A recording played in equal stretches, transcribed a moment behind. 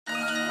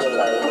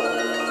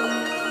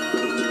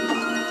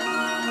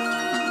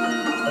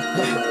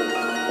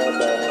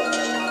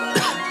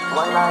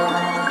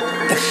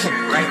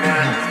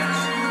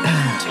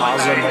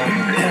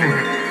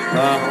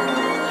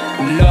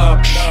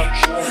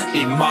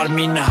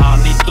Marmin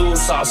hani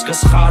դուս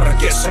ազգս խառը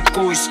կեսը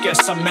կույս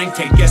կեսը մենք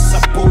է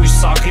կեսը բույս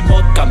աղի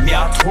մոտ կա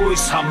միատ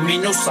հույս համ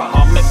մինուսը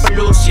համ է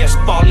պլուս ես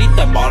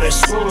պալիտ եմ արես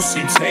ռուս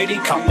ինձ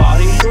հերիք համ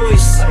բարի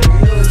լույս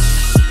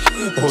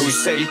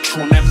Հույսերի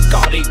չունեմ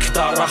կարիք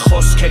դառա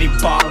խոսքերի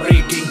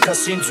բարիք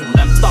ինքս ինձ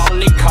ունեմ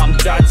տալիք համ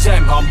դյադյա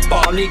եմ համ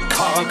պալիք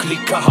քաղաք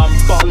լիքը համ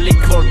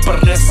պալիք որ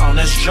բռնես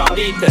անես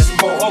ժարիտ ես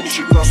փողոք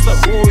չի պրոստը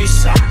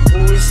հույսա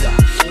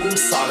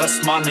Սաղս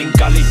ման են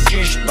գալի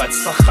ճիշտ բայց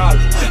սխալ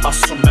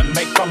ասում եմ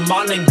մեկը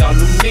ման են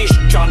գալու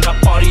միշտ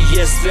ճանապարհի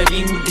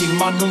եզրերին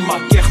դիմանում ա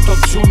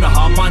կեղտոցությունը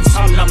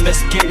համանցալն ա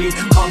մեզ գերի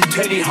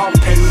համթերի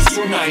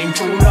համբերությունը ինչ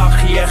ուրախ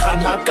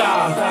եղանակա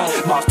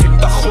մարդիկ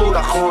տխուր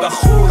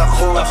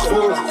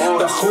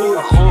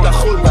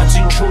բայց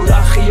ինչ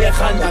ուրախ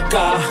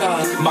եղանակա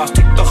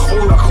մարդիկ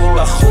տխուր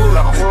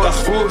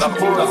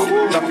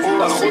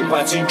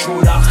բայց ինչ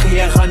ուրախ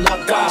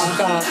եղանակա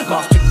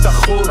մարդիկ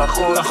տխուր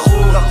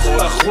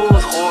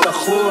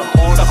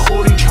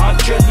ինչ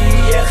հաճելի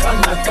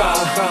եղանակա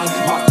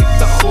մարդիկ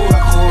տխուր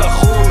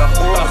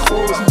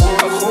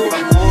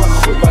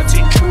բայց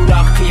ինչ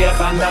ուրախ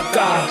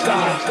եղանակա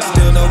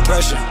Still no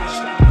pressure,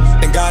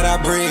 thank God I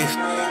breathe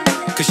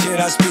Cause shit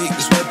I speak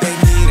is what they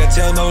need, I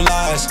tell no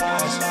lies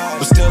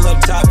I'm still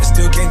up top and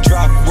still can't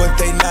drop what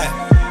they not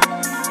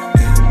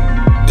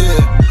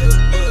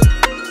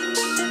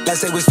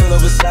Last day was full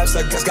over slaps,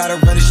 I guess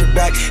gotta run this shit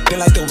back Been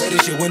like the way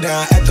this shit went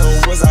down at the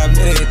awards, I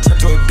admit it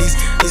turned to a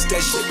beast, it's that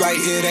shit right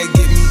here that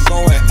get me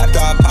going After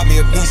I pop me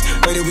a piece,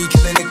 way that we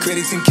killing the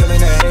critics and killing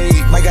the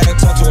hate Might gotta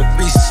talk to a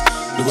priest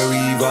The way we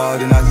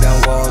evolved and knock down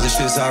walls, this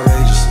shit's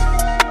outrageous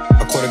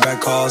My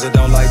quarterback calls, I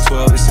don't like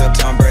 12 except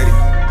Tom Brady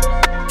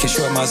Can't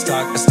short my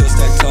stock, I still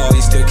stack tall,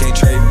 you still can't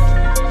trade me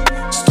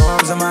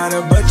Storms are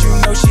minor, but you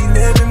know she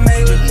living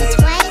major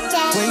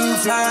When you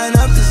flying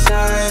up the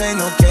side, ain't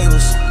no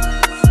cables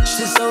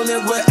Shit so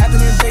lit, what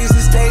happened in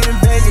Vegas, stayed in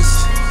Vegas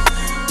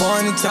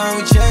Morning time,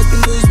 we check the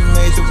news, we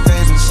made the